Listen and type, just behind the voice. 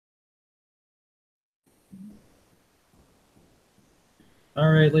All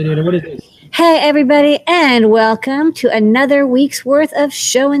right, Lady Ada, what is this? Hey, everybody, and welcome to another week's worth of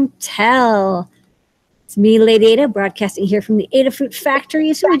show and tell. It's me, Lady Ada, broadcasting here from the Adafruit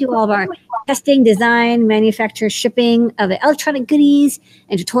Factory. So we do all of our testing, design, manufacture, shipping of electronic goodies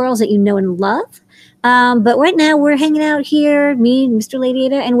and tutorials that you know and love. But right now we're hanging out here, me, Mr. Lady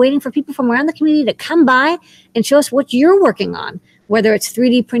Ada, and waiting for people from around the community to come by and show us what you're working on, whether it's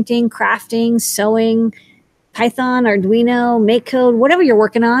 3D printing, crafting, sewing, Python, Arduino, MakeCode, whatever you're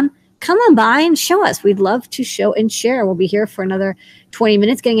working on. Come on by and show us. We'd love to show and share. We'll be here for another 20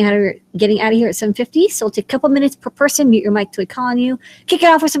 minutes, getting out of here at 7:50. So we'll take a couple minutes per person. Mute your mic till we call on you. Kick it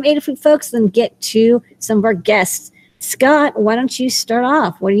off with some Adafruit folks, then get to some of our guests. Scott, why don't you start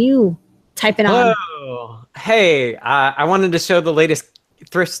off? What are you typing on? Hello. Hey, I wanted to show the latest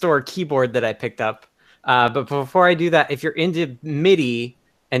thrift store keyboard that I picked up. But before I do that, if you're into MIDI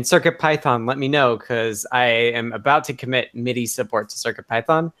and CircuitPython, let me know, because I am about to commit MIDI support to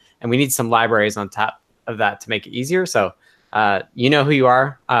CircuitPython, and we need some libraries on top of that to make it easier. So you know who you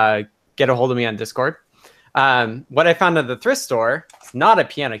are. Get a hold of me on Discord. What I found at the thrift store is not a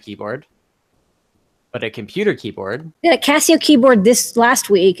piano keyboard, but a computer keyboard. Yeah, Casio keyboard this last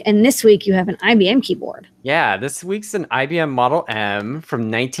week, and this week you have an IBM keyboard. Yeah, this week's an IBM Model M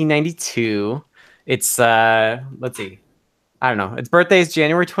from 1992. It's, let's see. I don't know. Its birthday is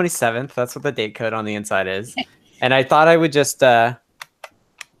January 27th. That's what the date code on the inside is. And I thought I would just, for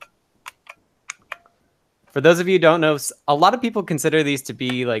those of you who don't know, a lot of people consider these to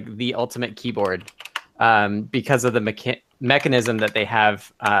be like the ultimate keyboard because of the mechanism that they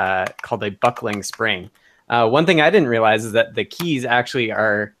have called a buckling spring. One thing I didn't realize is that the keys actually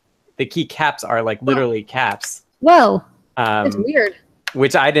are, the key caps are like literally caps. Whoa, that's weird.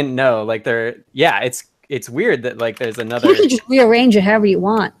 Which I didn't know. Like it's weird that like there's another. You can just rearrange it however you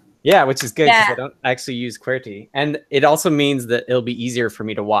want. Yeah, which is good because I don't actually use QWERTY, and it also means that it'll be easier for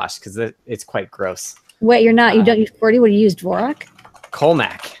me to wash because it's quite gross. Wait, you're not? You don't use QWERTY? What do you use? Dvorak?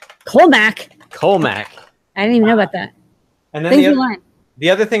 Colmac. Colmac. I didn't even know about that. And then the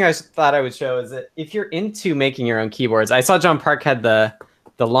other thing I thought I would show is that if you're into making your own keyboards, I saw John Park had the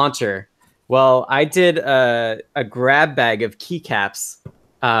launcher. Well, I did a grab bag of keycaps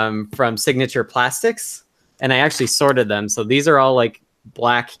from Signature Plastics, and I actually sorted them. So these are all like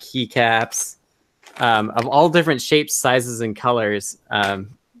black keycaps of all different shapes, sizes, and colors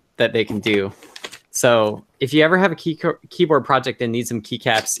that they can do. So if you ever have a keyboard project and need some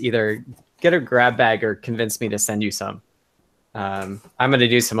keycaps, either get a grab bag or convince me to send you some. I'm going to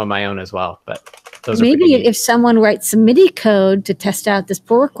do some of my own as well, but those maybe if someone writes some MIDI code to test out this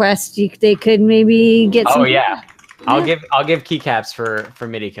pull request, they could maybe get some. Oh yeah. I'll give keycaps for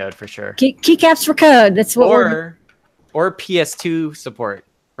MIDI code for sure. Keycaps for code. That's what or PS2 support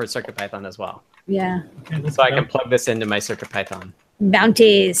for CircuitPython as well. Yeah. Okay, so I can plug this into my CircuitPython.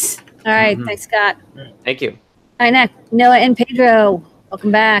 Bounties. All right. Thanks, Scott. Thank you. All right, Noah and Pedro.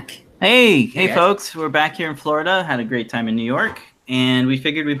 Welcome back. Hey, folks. We're back here in Florida. Had a great time in New York. And we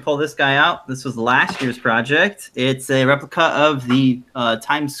figured we'd pull this guy out. This was last year's project. It's a replica of the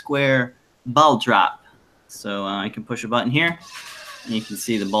Times Square ball drop. So I can push a button here, and you can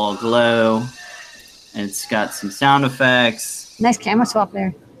see the ball glow. And it's got some sound effects. Nice camera swap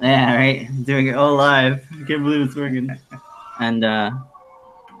there. Yeah, right. Doing it all live. I can't believe it's working. And I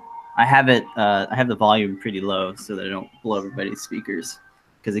have it. I have the volume pretty low so that I don't blow everybody's speakers,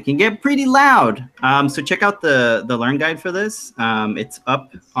 because it can get pretty loud. So check out the Learn Guide for this. It's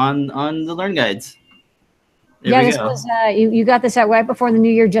up on the Learn Guides. There this was you got this out right before the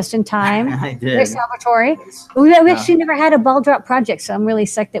new year, just in time. I did. Very celebratory. We actually never had a ball drop project, so I'm really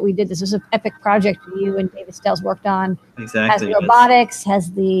psyched that we did this. This was an epic project you and David Stells worked on. Exactly. Has robotics,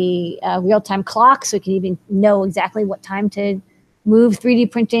 has the real-time clock, so you can even know exactly what time to move. 3D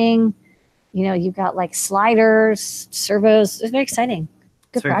printing. You know, you've got like sliders, servos. It's very exciting.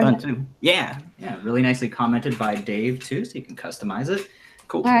 Good project. Fun too. Yeah. Really nicely commented by Dave too, so you can customize it.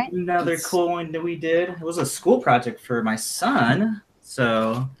 Cool. All right. Another cool one that we did. It was a school project for my son.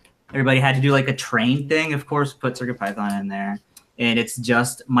 So everybody had to do like a train thing, of course, put CircuitPython in there. And it's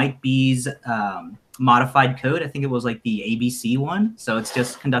just Mike B's modified code. I think it was like the ABC one. So it's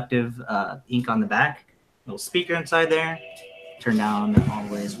just conductive ink on the back. Little speaker inside there. Turn down all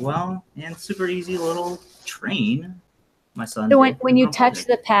the way as well. And super easy little train. My son. So when you touch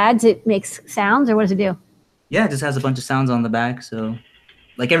the pads, it makes sounds, or what does it do? Yeah, it just has a bunch of sounds on the back. So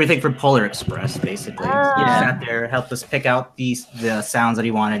like everything for Polar Express, basically. He sat there, helped us pick out the sounds that he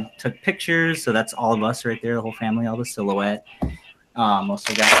wanted, took pictures. So that's all of us right there, the whole family, all the silhouette.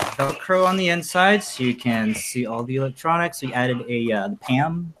 Also got Velcro on the inside, so you can see all the electronics. We added a the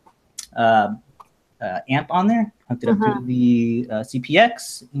PAM amp on there, hooked it up to the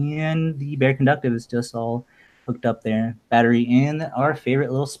CPX, and the Bare Conductive is just all hooked up there. Battery and our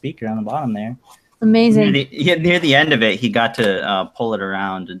favorite little speaker on the bottom there. Amazing. Near the end of it, he got to pull it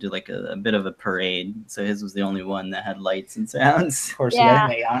around and do like a bit of a parade. So his was the only one that had lights and sounds. Of course, he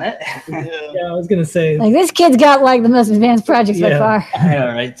had an A on it. Yeah, I was gonna say. Like this kid's got like the most advanced projects by far. I know,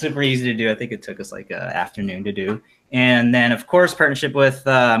 right? Super easy to do. I think it took us like an afternoon to do. And then, of course, partnership with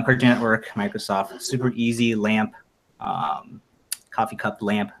Cartoon Network, Microsoft. Super easy lamp, coffee cup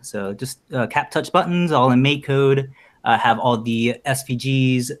lamp. So just cap touch buttons, all in mate code. Have all the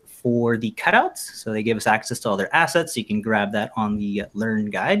SVGs for the cutouts. So they give us access to all their assets. So you can grab that on the Learn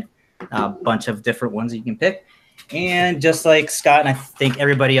guide. A bunch of different ones that you can pick. And just like Scott and I think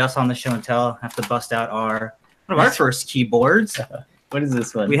everybody else on the show and tell, have to bust out one of our first keyboards. What is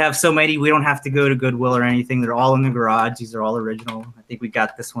this one? We have so many, we don't have to go to Goodwill or anything. They're all in the garage. These are all original. I think we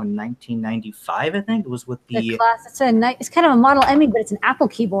got this one 1995, I think. It was with the class. It's kind of a Model Emmy, but it's an Apple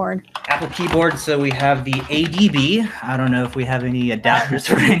keyboard. Apple keyboard. So we have the ADB. I don't know if we have any adapters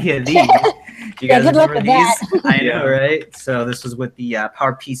for any of these. You guys good luck remember with these? that. I know, right? So this was with the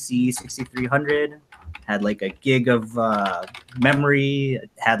PowerPC 6300. Had like a gig of memory. It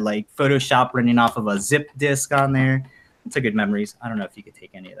had like Photoshop running off of a zip disk on there. It's a good memories. I don't know if you could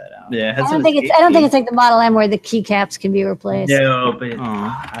take any of that out. Yeah, I don't think it's like the Model M where the keycaps can be replaced. No, but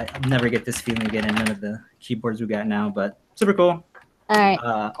I'll never get this feeling again in none of the keyboards we got now. But super cool. All right.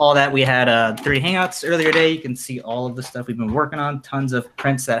 All that we had 3 Hangouts earlier today. You can see all of the stuff we've been working on. Tons of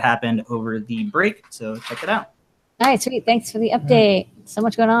prints that happened over the break. So check it out. All right, sweet. Thanks for the update. So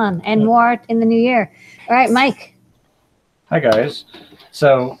much going on and more in the new year. All right, Mike. Hi, guys.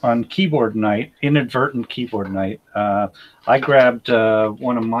 So on keyboard night, inadvertent keyboard night, I grabbed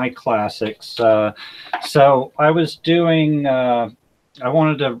one of my classics. So I was doing, I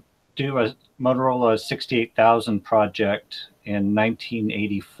wanted to do a Motorola 68000 project in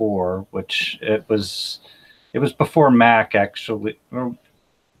 1984, which it was before Mac actually.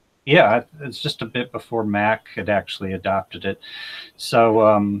 Yeah, it's just a bit before Mac had actually adopted it.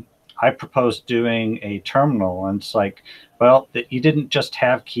 So I proposed doing a terminal, and it's like, well, you didn't just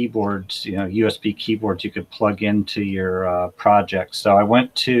have keyboards, USB keyboards you could plug into your project. So I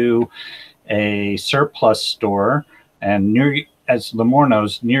went to a surplus store, and as Limor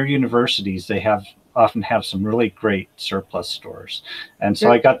knows, near universities, they often have some really great surplus stores. And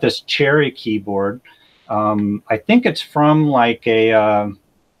so I got this Cherry keyboard. I think it's from like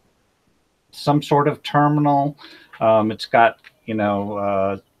some sort of terminal. It's got,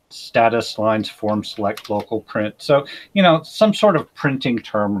 status lines, form select, local print. So, some sort of printing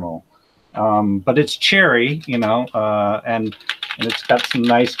terminal. But it's Cherry, and it's got some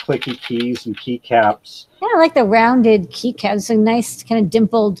nice clicky keys and keycaps. Yeah, I like the rounded keycaps. It's a nice kind of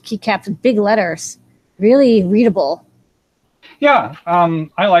dimpled keycaps with big letters. Really readable. Yeah,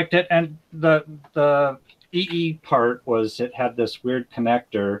 I liked it. And the EE part was it had this weird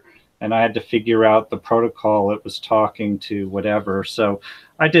connector, and I had to figure out the protocol it was talking to, whatever. So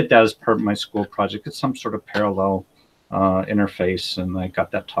I did that as part of my school project. It's some sort of parallel interface, and I got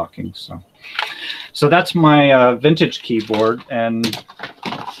that talking. So that's my vintage keyboard. And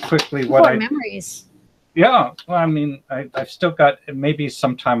quickly, memories. Yeah, well, I mean, I've still got. Maybe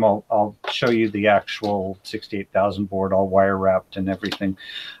sometime I'll show you the actual 68000 board, all wire wrapped and everything.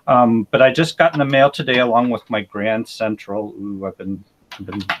 But I just got in the mail today, along with my Grand Central. Ooh, I've been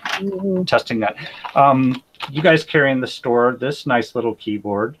testing that. You guys carry in the store this nice little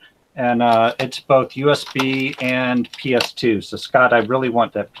keyboard, and it's both USB and PS2. So Scott, I really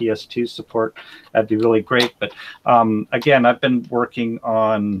want that PS2 support. That'd be really great. But again, I've been working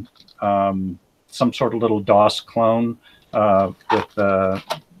on some sort of little DOS clone with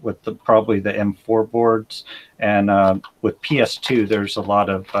probably the M4 boards, and with PS2, there's a lot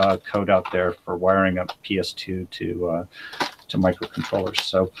of code out there for wiring up PS2 to microcontrollers.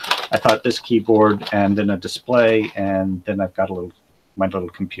 So I thought this keyboard, and then a display, and then I've got my little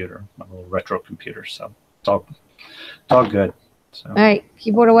computer, my little retro computer. So it's all good. So. All right,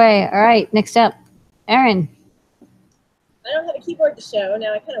 keyboard away. All right, next up, Aaron. I don't have a keyboard to show.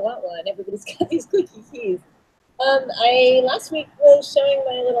 Now I kind of want one. Everybody's got these clicky keys. I last week was showing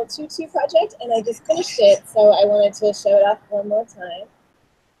my little tutu project, and I just finished it, so I wanted to show it off one more time.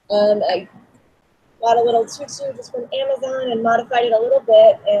 I got a little tutu just from Amazon and modified it a little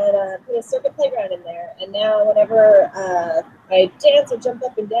bit and put a Circuit Playground in there. And now whenever I dance or jump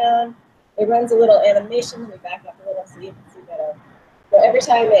up and down, it runs a little animation. Let me back up a little so you can see better. So every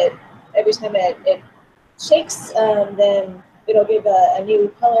time it shakes, then it'll give a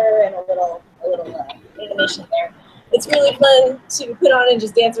new color and a little animation there. it's really fun to put on and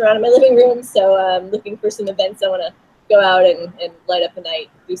just dance around in my living room. So I'm looking for some events I want to go out and light up the night,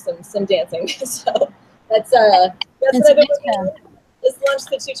 do some dancing. So that's what I've been working on. Just launched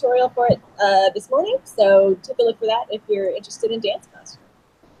the tutorial for it this morning, so take a look for that if you're interested in dance costumes.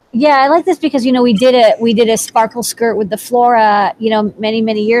 Yeah, I like this because we did a sparkle skirt with the Flora,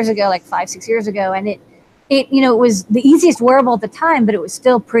 many years ago, like 5-6 years ago, and it was the easiest wearable at the time, but it was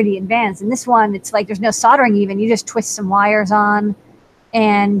still pretty advanced. And this one, it's like there's no soldering even; you just twist some wires on,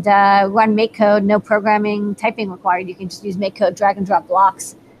 and run MakeCode, no programming, typing required. You can just use MakeCode, drag and drop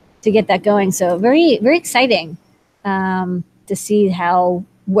blocks to get that going. So very very exciting to see how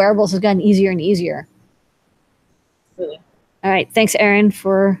wearables have gotten easier and easier. Really. All right. Thanks, Aaron,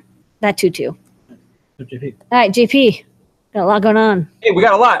 for that tutu. All JP. right, JP. Got a lot going on. Hey, we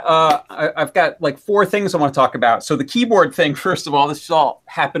got a lot. I've got like 4 things I want to talk about. So the keyboard thing, first of all, this all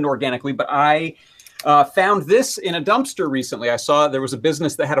happened organically, but I found this in a dumpster recently. I saw there was a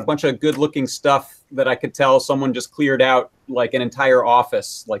business that had a bunch of good-looking stuff that I could tell someone just cleared out like an entire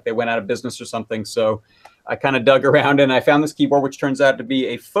office, like they went out of business or something. So I kind of dug around and I found this keyboard, which turns out to be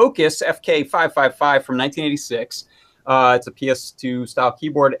a Focus FK555 from 1986. It's a PS2 style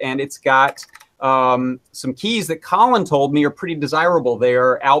keyboard, and it's got some keys that Colin told me are pretty desirable. They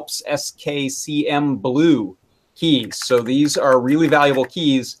are Alps SKCM Blue keys. So these are really valuable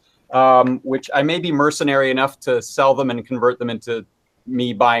keys, which I may be mercenary enough to sell them and convert them into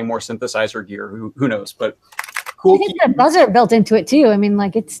me buying more synthesizer gear. Who knows? But cool. It's got a buzzer built into it too. I mean,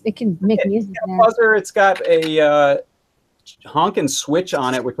 like it can make music. It's got a buzzer. It's got a honking switch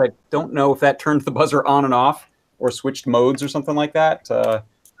on it, which I don't know if that turns the buzzer on and off or switched modes or something like that.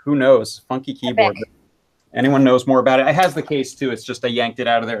 Who knows? Funky keyboard. Anyone knows more about it? It has the case too. It's just I yanked it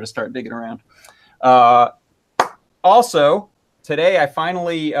out of there to start digging around. Also, today I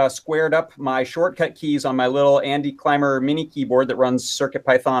finally squared up my shortcut keys on my little Andy Clymer mini keyboard that runs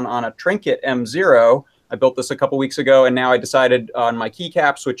CircuitPython on a Trinket M0. I built this a couple weeks ago, and now I decided on my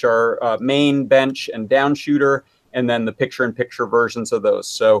keycaps, which are main, bench, and down shooter, and then the picture-in-picture versions of those.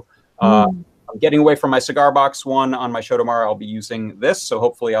 So I'm getting away from my cigar box one. On my show tomorrow, I'll be using this, so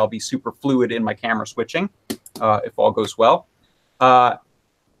hopefully I'll be super fluid in my camera switching, if all goes well.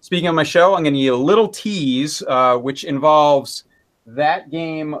 Speaking of my show, I'm going to give you a little tease, which involves that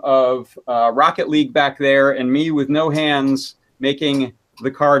game of Rocket League back there and me with no hands making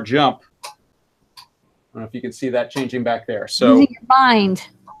the car jump. I don't know if you can see that changing back there. So using your mind.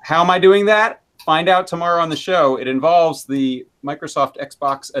 How am I doing that? Find out tomorrow on the show. It involves the Microsoft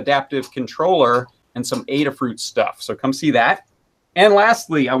Xbox Adaptive Controller and some Adafruit stuff. So come see that. And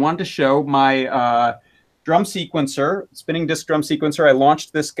lastly, I wanted to show my drum sequencer, spinning disc drum sequencer. I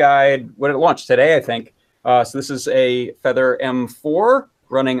launched this guy, what did it launch? Today, I think. So this is a Feather M4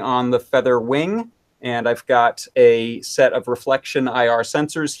 running on the Feather Wing. And I've got a set of reflection IR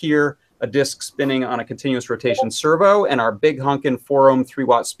sensors here, a disc spinning on a continuous rotation servo, and our big honkin' 4-ohm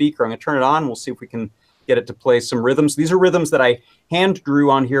 3-watt speaker. I'm going to turn it on. We'll see if we can get it to play some rhythms. These are rhythms that I hand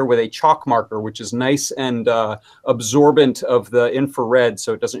drew on here with a chalk marker, which is nice and absorbent of the infrared,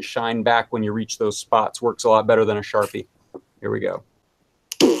 so it doesn't shine back when you reach those spots. Works a lot better than a Sharpie. Here we go.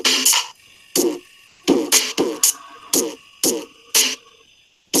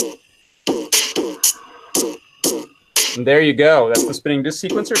 And there you go. That's the spinning disc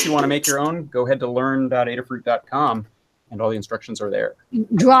sequencer. If you want to make your own, go ahead to learn.adafruit.com, and all the instructions are there.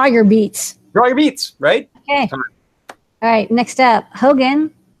 Draw your beats. Draw your beats, right? Okay. All right. Next up,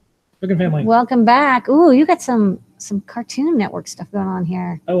 Hogan. Hogan family. Welcome back. Ooh, you got some Cartoon Network stuff going on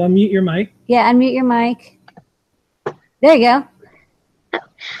here. Oh, unmute your mic. Yeah, unmute your mic. There you go.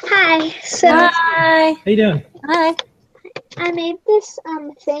 Hi. So Hi. How you doing? Hi. I made this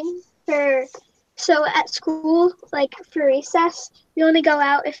thing for. So at school, like for recess, we only go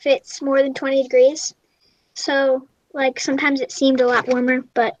out if it's more than 20 degrees. So like sometimes it seemed a lot warmer,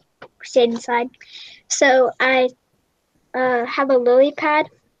 but we stayed inside. So I have a lily pad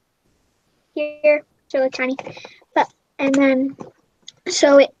here, it's really tiny. And then,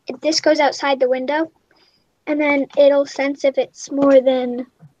 so this goes outside the window, and then it'll sense if it's more than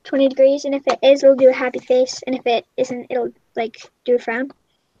 20 degrees, and if it is, it'll do a happy face, and if it isn't, it'll like do a frown.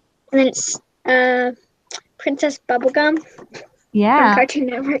 And then it's Princess Bubblegum Yeah. from Cartoon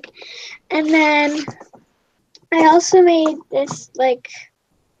Network. And then I also made this like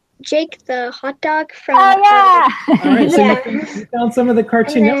Jake the hot dog from Oh yeah. All right, so Yeah. you found some of the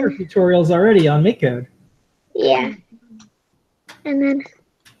Cartoon And then- Network tutorials already on MakeCode. yeah. And then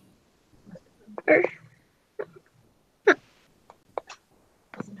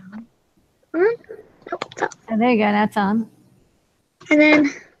Oh, there you go. That's on. and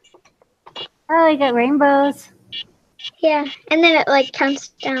then Oh, you got rainbows. Yeah, and then it like counts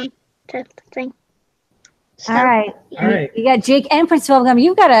down to the thing. So, All right. All right. You got Jake and Prince Bubblegum.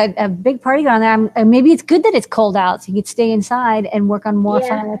 You've got a big party going on there. Maybe it's good that it's cold out so you could stay inside and work on more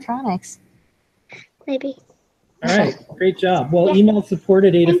fun electronics. maybe. All right. Great job. Well, email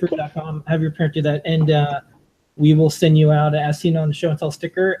support@adafruit.com. Have your parent do that. And we will send you out as seen on the show and tell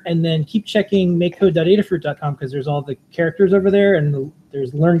sticker. And then keep checking makecode.adafruit.com because there's all the characters over there and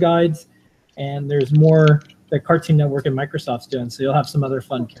there's learn guides and there's more that Cartoon Network and Microsoft's doing. So you'll have some other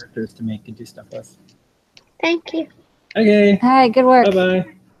fun characters to make and do stuff with. Thank you. Okay. All right. Good work. Bye-bye.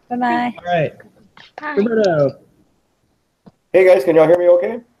 Bye-bye. All right. Bye. Roberto. Hey guys, can y'all hear me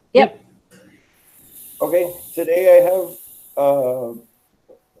okay? Yep. Okay, today I have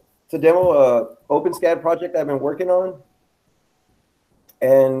to demo a OpenSCAD project I've been working on.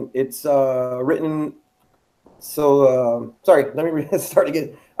 And it's written, so, sorry, let me start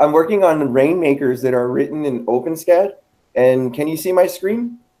again. I'm working on rainmakers that are written in OpenSCAD. And can you see my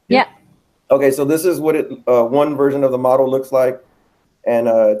screen? Yeah. Okay, so this is what one version of the model looks like. And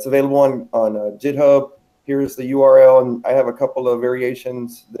it's available on GitHub. Here's the URL, and I have a couple of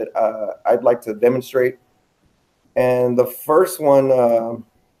variations that I'd like to demonstrate. And the first one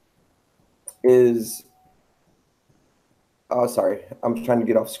is, oh, sorry, I'm trying to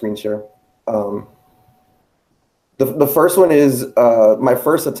get off screen share. The first one is my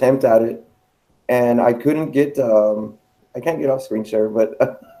first attempt at it, and I couldn't get, I can't get off screen share, but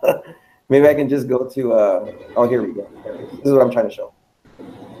maybe I can just go to, oh, here we go. This is what I'm trying to show.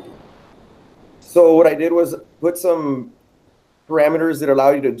 So what I did was put some parameters that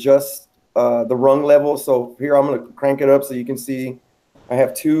allow you to adjust the rung level. So here I'm going to crank it up so you can see I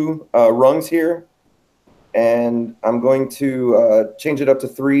have two rungs here. And I'm going to change it up to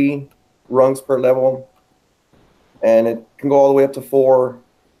 3 rungs per level. And it can go all the way up to 4.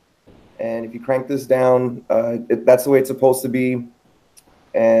 And if you crank this down, that's the way it's supposed to be.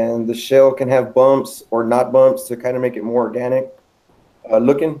 And the shell can have bumps or not bumps to kind of make it more organic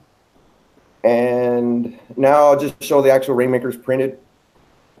looking. And now I'll just show the actual rainmakers printed.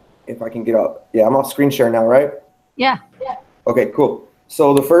 If I can get up. Yeah, I'm off screen share now, right? Yeah. Okay, cool.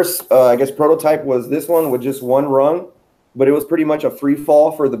 So the first, I guess, prototype was this one with just 1 rung, but it was pretty much a free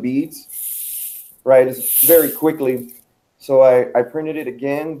fall for the beads, right? It's very quickly. So I printed it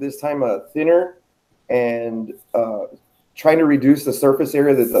again, this time thinner, and trying to reduce the surface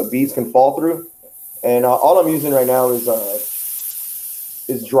area that the beads can fall through. And all I'm using right now is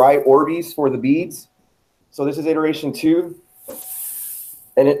dry Orbeez for the beads. So this is iteration 2.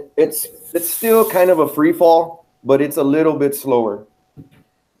 And it's still kind of a free fall, but it's a little bit slower.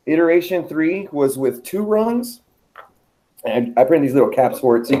 Iteration 3 was with 2 rungs. And I printed these little caps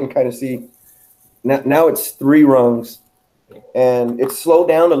for it so you can kind of see. Now it's 3 rungs. And it's slowed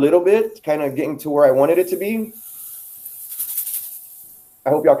down a little bit, kind of getting to where I wanted it to be. I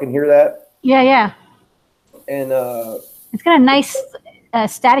hope y'all can hear that. Yeah, yeah. And it's got a nice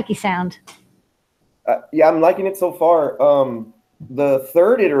staticky sound. yeah, I'm liking it so far. The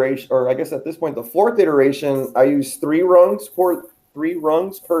third iteration, or I guess at this point, the 4th iteration, I use 3 rungs per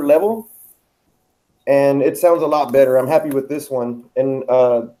level. And it sounds a lot better. I'm happy with this one. And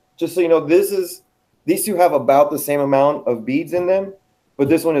just so you know, these two have about the same amount of beads in them, but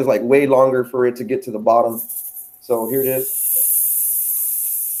this one is like way longer for it to get to the bottom. So here it is.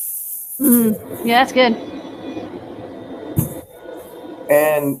 Yeah, that's good.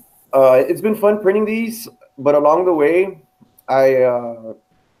 And it's been fun printing these, but along the way, I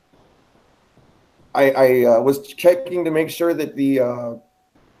was checking to make sure that the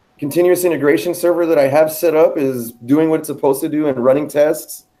continuous integration server that I have set up is doing what it's supposed to do and running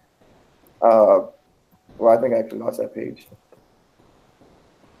tests. Well, I think I actually lost that page.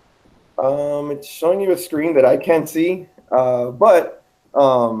 It's showing you a screen that I can't see, but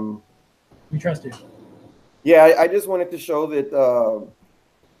We trust you. yeah, I just wanted to show that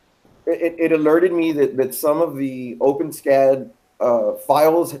it alerted me that some of the OpenSCAD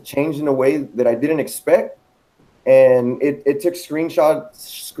files had changed in a way that I didn't expect, and it took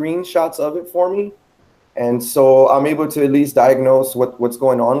screenshots of it for me, and so I'm able to at least diagnose what's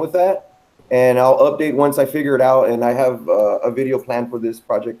going on with that. And I'll update once I figure it out, and I have a video planned for this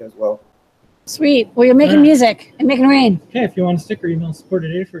project as well. Sweet. Well, you're making music and making rain. Okay, if you want a sticker, email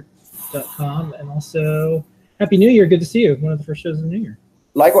support@adafruit.com. And also, Happy New Year. Good to see you. One of the first shows of the New Year.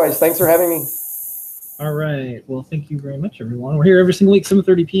 Likewise, thanks for having me. All right. Well, thank you very much, everyone. We're here every single week,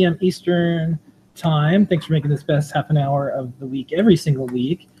 7:30 p.m. Eastern time. Thanks for making this best half an hour of the week every single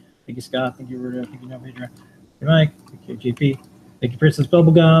week. Thank you, Scott. Thank you, Roberto. Thank you, Novedra. Thank you, Mike. Thank you, JP. Thank you, Princess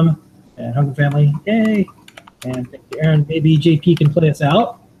Bubblegum. And Hungry Family. Yay. And thank you, Aaron. Maybe JP can play us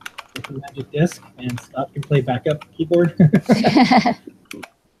out. with the magic disc, and Scott can play backup keyboard. Let's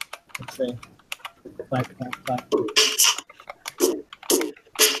say, clack, clack, clack.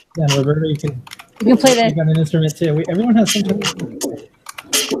 Yeah, Roberta, you can play that. You got an instrument too. Everyone has something.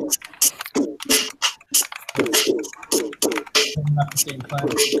 Not the same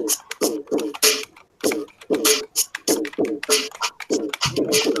class.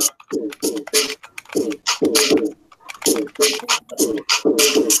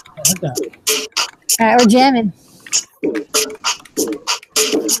 All right, we're jamming.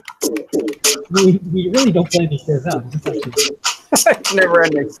 We really don't play these shows out. It's never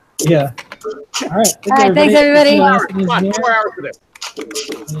ending. Yeah. All right. All right, thanks everybody. 2 hours. Come on, 4 hours for this.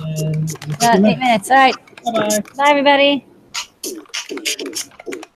 And 8 minutes. All right. Bye-bye. Bye, everybody.